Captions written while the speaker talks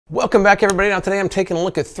Welcome back, everybody. Now today I'm taking a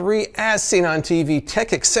look at 3 as seen on TV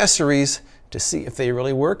tech accessories to see if they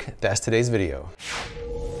really work. That's today's video.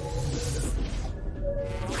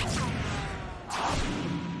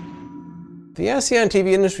 The as seen on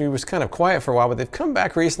TV industry was kind of quiet for a while, but they've come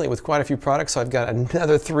back recently with quite a few products, so I've got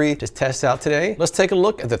another 3 to test out today. Let's take a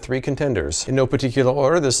look at the 3 contenders. In no particular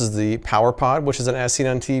order, this is the Power Pod, which is an as seen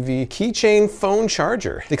on TV keychain phone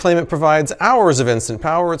charger. They claim it provides hours of instant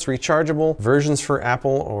power. It's rechargeable, versions for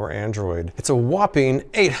Apple or Android. It's a whopping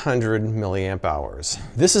 800 milliamp hours.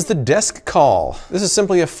 This is the Desk Call. This is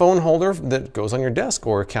simply a phone holder that goes on your desk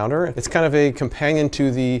or counter. It's kind of a companion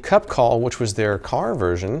to the Cup Call, which was their car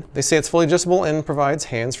version. They say it's fully adjustable and provides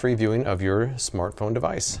hands-free viewing of your smartphone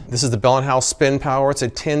device. This is the Bell+Howell Spin Power. It's a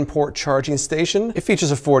 10-port charging station. It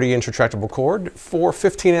features a 40-inch retractable cord, 4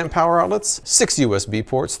 15-amp power outlets, 6 USB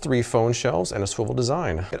ports, 3 phone shelves, and a swivel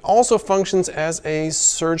design. It also functions as a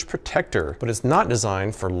surge protector, but it's not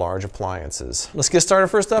designed for large appliances. Let's get started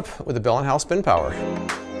first up with the Bell+Howell Spin Power.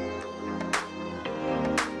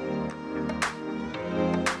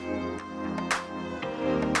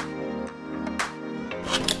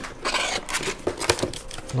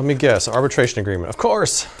 Let me guess, arbitration agreement, of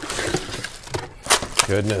course.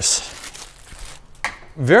 Goodness.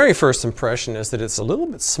 Very first impression is that it's a little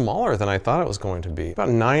bit smaller than I thought it was going to be. About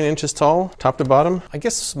 9 inches tall, top to bottom. I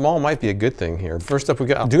guess small might be a good thing here. First up, we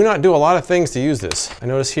got, do not do a lot of things to use this. I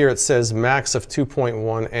notice here it says max of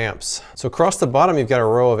 2.1 amps. So across the bottom, you've got a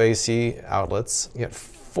row of AC outlets. You got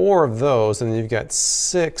 4 of those, and then you've got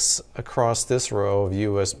 6 across this row of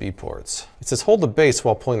USB ports. It says hold the base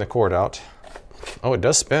while pulling the cord out. Oh, it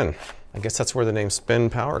does spin. I guess that's where the name Spin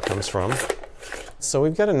Power comes from. So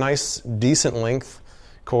we've got a nice, decent length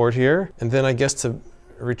cord here. And then I guess to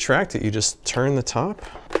retract it, you just turn the top.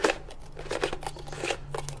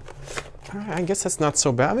 All right, I guess that's not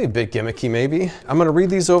so bad. Maybe a bit gimmicky, maybe. I'm gonna read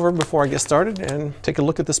these over before I get started and take a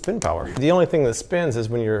look at the Spin Power. The only thing that spins is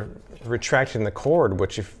when you're retracting the cord,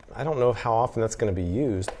 which I don't know how often that's gonna be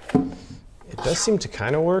used. It does seem to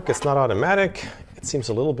kind of work. It's not automatic. It seems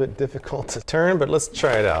a little bit difficult to turn, but let's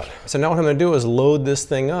try it out. So now what I'm gonna do is load this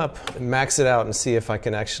thing up, max it out, and see if I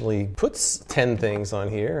can actually put 10 things on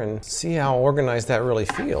here and see how organized that really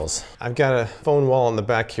feels. I've got a phone wall in the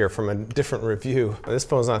back here from a different review. This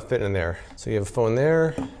phone's not fitting in there. So you have a phone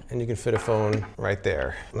there, and you can fit a phone right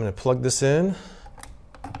there. I'm gonna plug this in.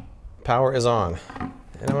 Power is on.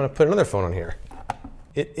 And I'm gonna put another phone on here.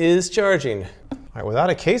 It is charging. All right, without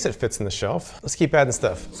a case, it fits in the shelf. Let's keep adding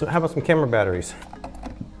stuff. So how about some camera batteries?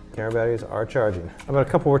 Camera batteries are charging. How about a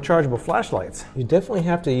couple rechargeable flashlights? You definitely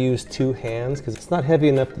have to use 2 hands because it's not heavy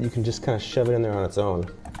enough that you can just kind of shove it in there on its own.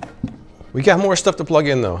 We got more stuff to plug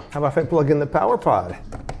in though. How about if I plug in the Power Pod?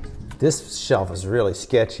 This shelf is really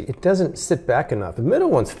sketchy. It doesn't sit back enough. The middle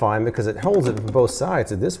one's fine because it holds it from both sides.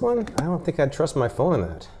 This one, I don't think I'd trust my phone in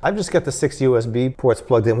that. I've just got the 6 USB ports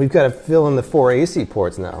plugged in. We've got to fill in the 4 AC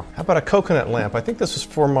ports now. How about a coconut lamp? I think this was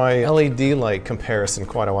for my LED light comparison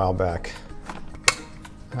quite a while back.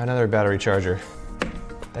 Another battery charger.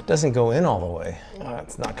 That doesn't go in all the way.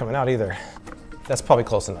 It's not coming out either. That's probably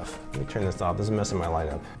close enough. Let me turn this off. This is messing my light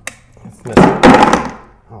up. It's messing.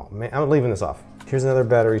 Oh man, I'm leaving this off. Here's another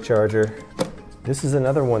battery charger. This is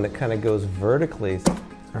another one that kind of goes vertically.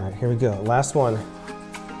 All right, here we go. Last one.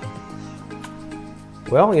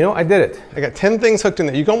 Well, you know, I did it. I got 10 things hooked in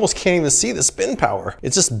there. You almost can't even see the Spin Power.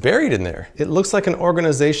 It's just buried in there. It looks like an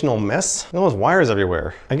organizational mess. Those wires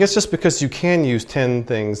everywhere. I guess just because you can use 10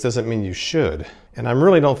 things doesn't mean you should. And I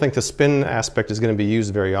really don't think the spin aspect is going to be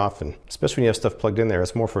used very often, especially when you have stuff plugged in there.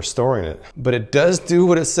 It's more for storing it. But it does do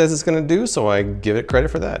what it says it's going to do, so I give it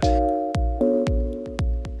credit for that.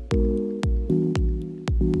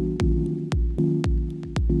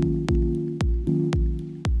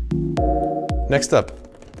 Next up,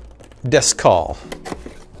 Desk Call.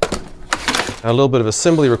 A little bit of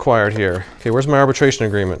assembly required here. Okay, where's my arbitration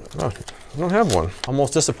agreement? Oh, I don't have one.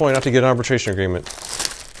 Almost disappointed not to get an arbitration agreement.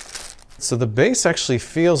 So the base actually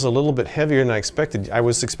feels a little bit heavier than I expected. I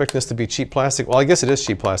was expecting this to be cheap plastic. Well, I guess it is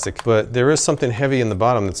cheap plastic, but there is something heavy in the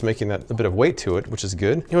bottom that's making that a bit of weight to it, which is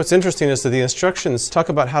good. You know what's interesting is that the instructions talk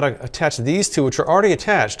about how to attach these two, which are already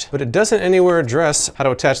attached, but it doesn't anywhere address how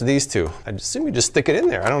to attach these two. I assume you just stick it in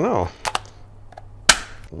there. I don't know.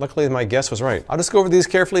 Luckily, my guess was right. I'll just go over these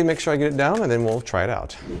carefully, make sure I get it down, and then we'll try it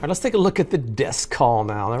out. All right, let's take a look at the Desk Call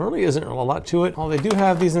now. There really isn't a lot to it. They do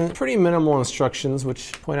have these pretty minimal instructions,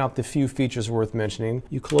 which point out the few features worth mentioning.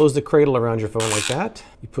 You close the cradle around your phone like that.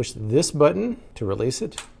 You push this button to release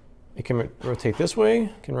it. It can rotate this way,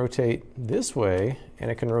 it can rotate this way, and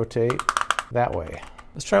it can rotate that way.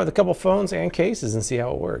 Let's try it with a couple phones and cases and see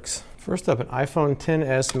how it works. First up, an iPhone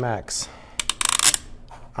XS Max.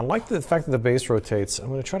 I like the fact that the base rotates. I'm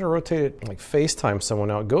going to try to rotate it like FaceTime someone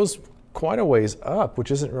out. It goes quite a ways up, which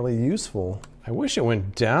isn't really useful. I wish it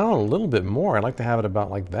went down a little bit more. I'd like to have it about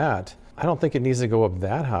like that. I don't think it needs to go up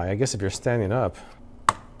that high. I guess if you're standing up,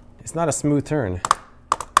 it's not a smooth turn.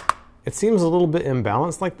 It seems a little bit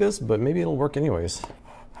imbalanced like this, but maybe it'll work anyways.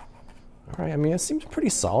 All right, I mean, it seems pretty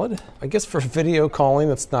solid. I guess for video calling,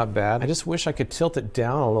 that's not bad. I just wish I could tilt it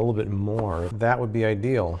down a little bit more. That would be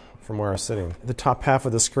ideal from where I'm sitting. The top half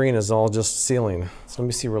of the screen is all just ceiling. So let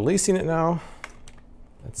me see, releasing it now.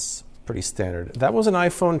 That's pretty standard. That was an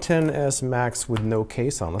iPhone XS Max with no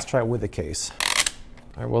case on. Let's try it with a case.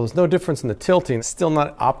 All right, well, there's no difference in the tilting. It's still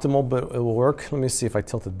not optimal, but it will work. Let me see if I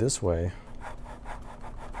tilt it this way.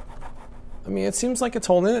 I mean, it seems like it's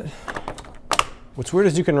holding it. What's weird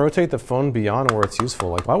is you can rotate the phone beyond where it's useful.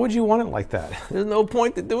 Like, why would you want it like that? There's no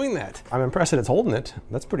point to doing that. I'm impressed that it's holding it.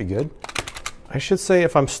 That's pretty good. I should say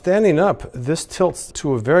if I'm standing up, this tilts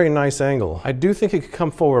to a very nice angle. I do think it could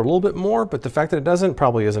come forward a little bit more, but the fact that it doesn't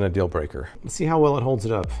probably isn't a deal breaker. Let's see how well it holds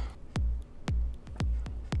it up.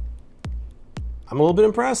 I'm a little bit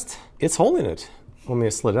impressed. It's holding it. Well, I mean,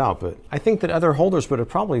 it slid out, but I think that other holders would have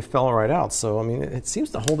probably fell right out. So, I mean, it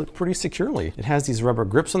seems to hold it pretty securely. It has these rubber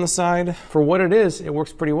grips on the side. For what it is, it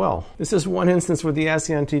works pretty well. This is one instance where the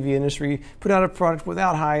ASEAN TV industry put out a product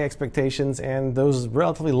without high expectations, and those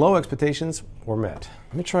relatively low expectations were met.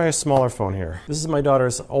 Let me try a smaller phone here. This is my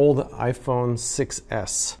daughter's old iPhone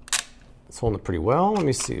 6S. It's holding it pretty well. Let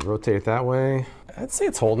me see, rotate it that way. I'd say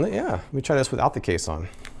it's holding it, yeah. Let me try this without the case on.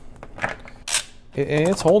 And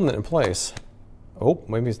it's holding it in place. Oh,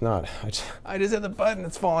 maybe it's not. I just hit the button,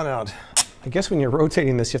 it's falling out. I guess when you're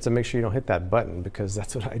rotating this, you have to make sure you don't hit that button because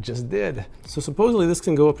that's what I just did. So supposedly this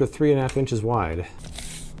can go up to 3.5 inches wide.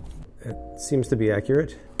 It seems to be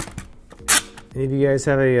accurate. Any of you guys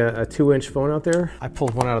have a 2-inch phone out there? I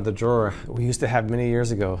pulled one out of the drawer we used to have many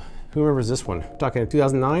years ago. Who remembers this one? I'm talking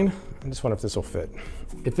 2009? I just wonder if this will fit.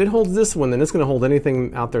 If it holds this one, then it's gonna hold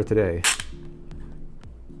anything out there today.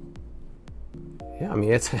 Yeah, I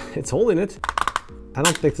mean, it's holding it. I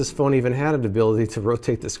don't think this phone even had an ability to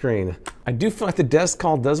rotate the screen. I do feel like the desk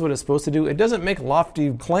call does what it's supposed to do. It doesn't make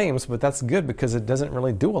lofty claims, but that's good because it doesn't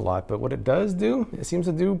really do a lot. But what it does do, it seems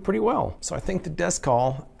to do pretty well. So I think the desk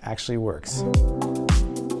call actually works.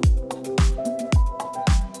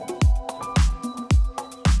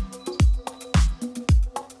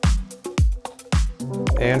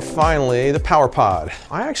 And finally, the Power Pod.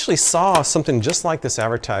 I actually saw something just like this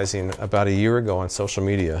advertising about a year ago on social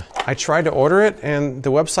media. I tried to order it and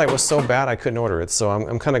the website was so bad I couldn't order it. So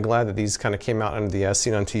I'm kind of glad that these kind of came out under the As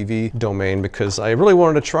Seen on TV domain because I really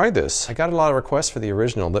wanted to try this. I got a lot of requests for the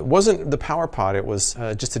original. That wasn't the Power Pod, it was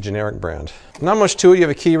just a generic brand. Not much to it. You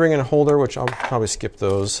have a key ring and a holder, which I'll probably skip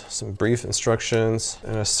those. Some brief instructions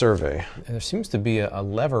and a survey. And there seems to be a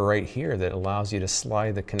lever right here that allows you to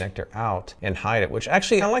slide the connector out and hide it, which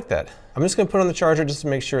actually I like that. I'm just going to put on the charger just to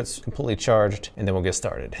make sure it's completely charged and then we'll get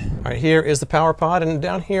started. All right, here is the Power Pod, and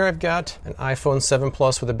down here I've got an iPhone 7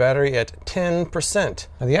 Plus with a battery at 10%.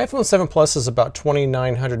 Now the iPhone 7 Plus is about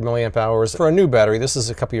 2,900 milliamp hours for a new battery. This is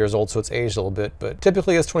a couple years old, so it's aged a little bit, but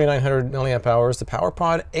typically it's 2,900 milliamp hours. The Power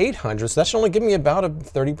Pod 800, so that should only give me about a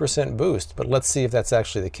 30% boost, but let's see if that's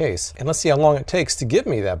actually the case. And let's see how long it takes to give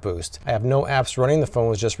me that boost. I have no apps running, the phone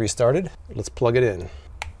was just restarted. Let's plug it in.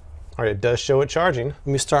 All right, it does show it charging. Let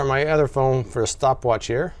me start my other phone for a stopwatch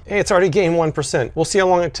here. Hey, it's already gained 1%. We'll see how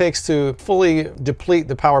long it takes to fully deplete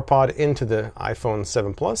the Power Pod into the iPhone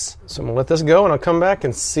 7 Plus. So I'm gonna let this go and I'll come back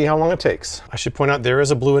and see how long it takes. I should point out there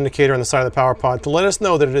is a blue indicator on the side of the Power Pod to let us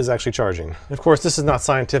know that it is actually charging. And of course, this is not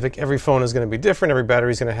scientific. Every phone is gonna be different. Every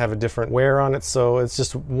battery is gonna have a different wear on it. So it's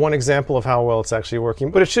just one example of how well it's actually working.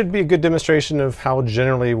 But it should be a good demonstration of how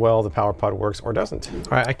generally well the Power Pod works or doesn't.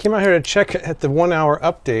 All right, I came out here to check at the 1 hour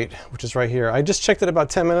update, which is right here. I just checked it about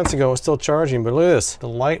 10 minutes ago. It's still charging, but look at this. The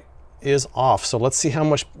light is off. So let's see how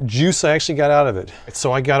much juice I actually got out of it.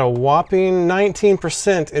 So I got a whopping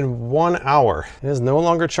 19% in 1 hour. It is no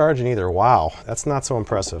longer charging either. Wow, that's not so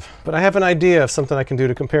impressive. But I have an idea of something I can do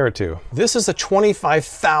to compare it to. This is a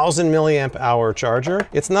 25,000 milliamp hour charger.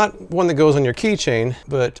 It's not one that goes on your keychain,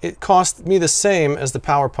 but it cost me the same as the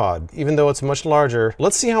Power Pod, even though it's much larger.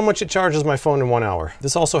 Let's see how much it charges my phone in 1 hour.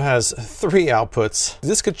 This also has 3 outputs.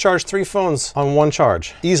 This could charge 3 phones on one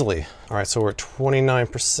charge, easily. All right, so we're at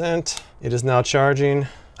 29%. It is now charging.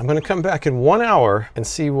 I'm gonna come back in 1 hour and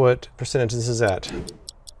see what percentage this is at.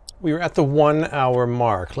 We were at the 1 hour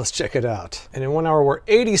mark. Let's check it out. And in 1 hour, we're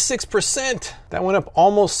 86%. That went up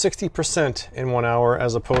almost 60% in 1 hour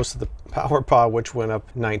as opposed to the PowerPod, which went up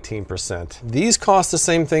 19%. These cost the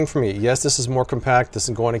same thing for me. Yes, this is more compact. This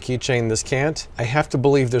can go on a keychain. This can't. I have to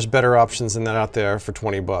believe there's better options than that out there for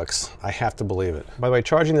 20 bucks. I have to believe it. By the way,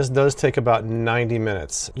 charging this does take about 90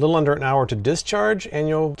 minutes. A little under an hour to discharge, and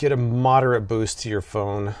you'll get a moderate boost to your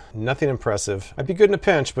phone. Nothing impressive. I'd be good in a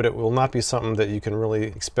pinch, but it will not be something that you can really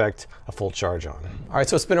expect a full charge on. All right,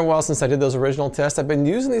 so it's been a while since I did those original tests. I've been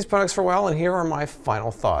using these products for a while, and here are my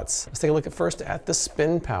final thoughts. Let's take a look at first at the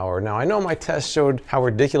Spin Power. Now, I know my test showed how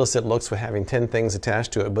ridiculous it looks with having 10 things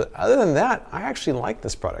attached to it, but other than that, I actually like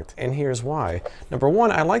this product, and here's why. Number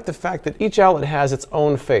one, I like the fact that each outlet has its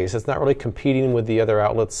own face. It's not really competing with the other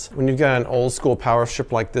outlets. When you've got an old school power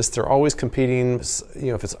strip like this, they're always competing. You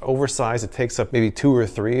know, if it's oversized, it takes up maybe 2 or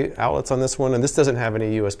 3 outlets on this one, and this doesn't have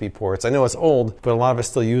any USB ports. I know it's old, but a lot of us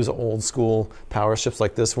still use old school power strips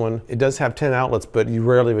like this one. It does have 10 outlets, but you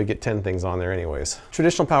rarely would get 10 things on there anyways.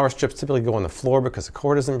 Traditional power strips typically go on the floor because the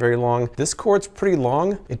cord isn't very long. This cord's pretty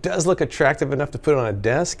long. It does look attractive enough to put it on a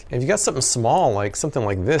desk. And if you got something small, like something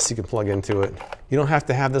like this, you can plug into it. You don't have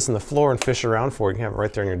to have this on the floor and fish around for it. You can have it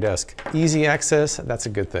right there on your desk. Easy access, that's a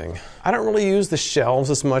good thing. I don't really use the shelves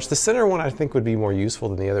as much. The center one I think would be more useful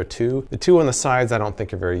than the other two. The two on the sides I don't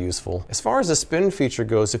think are very useful. As far as the spin feature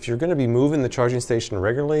goes, if you're going to be moving the charging station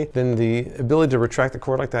regularly, then the ability to retract the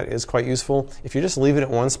cord like that is quite useful. If you just leave it at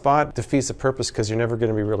one spot, it defeats the purpose because you're never going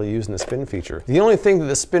to be really using the spin feature. The only thing that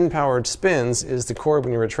the spin powered spins is the cord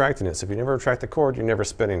when you're retracting it. So if you never retract the cord, you're never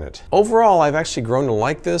spinning it. Overall, I've actually grown to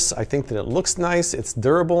like this. I think that it looks nice. It's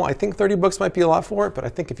durable. I think 30 bucks might be a lot for it, but I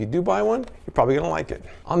think if you do buy one, you're probably going to like it.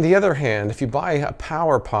 On the other hand, if you buy a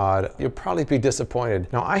PowerPod, you'll probably be disappointed.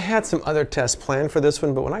 Now, I had some other tests planned for this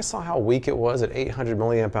one, but when I saw how weak it was at 800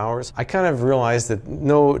 milliamp hours, I kind of realized that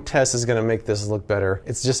no test is going to make this look better.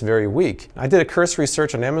 It's just very weak. I did a cursory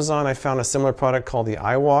search on Amazon. I found a similar product called the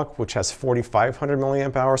iWalk, which has 4,500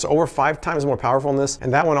 milliamp hours, so over 5 times more powerful than this.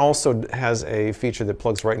 And that one also has a feature that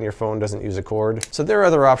plugs right in your phone, doesn't use a cord. So there are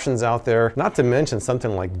other options out there, not to mention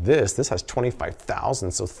something like this. This has 25,000,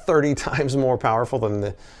 so 30 times more powerful than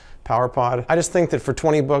the PowerPod. I just think that for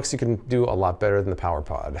 20 bucks you can do a lot better than the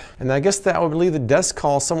PowerPod. And I guess that would leave the desk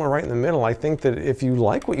call somewhere right in the middle. I think that if you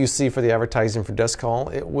like what you see for the advertising for desk call,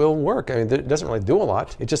 it will work. I mean, it doesn't really do a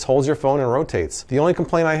lot. It just holds your phone and rotates. The only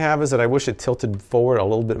complaint I have is that I wish it tilted forward a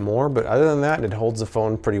little bit more, but other than that, it holds the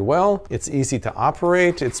phone pretty well. It's easy to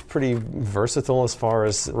operate. It's pretty versatile as far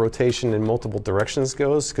as rotation in multiple directions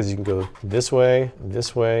goes, because you can go this way, and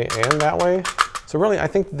that way. So really, I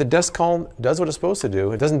think the desk call does what it's supposed to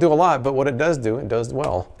do. It doesn't do a lot, but what it does do, it does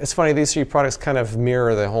well. It's funny, these 3 products kind of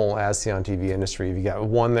mirror the whole ASEAN TV industry. You got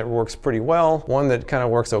one that works pretty well, one that kind of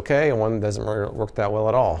works okay, and one that doesn't really work that well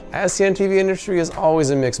at all. ASEAN TV industry is always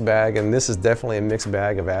a mixed bag, and this is definitely a mixed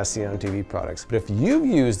bag of ASEAN TV products. But if you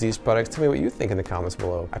use these products, tell me what you think in the comments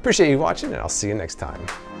below. I appreciate you watching, and I'll see you next time.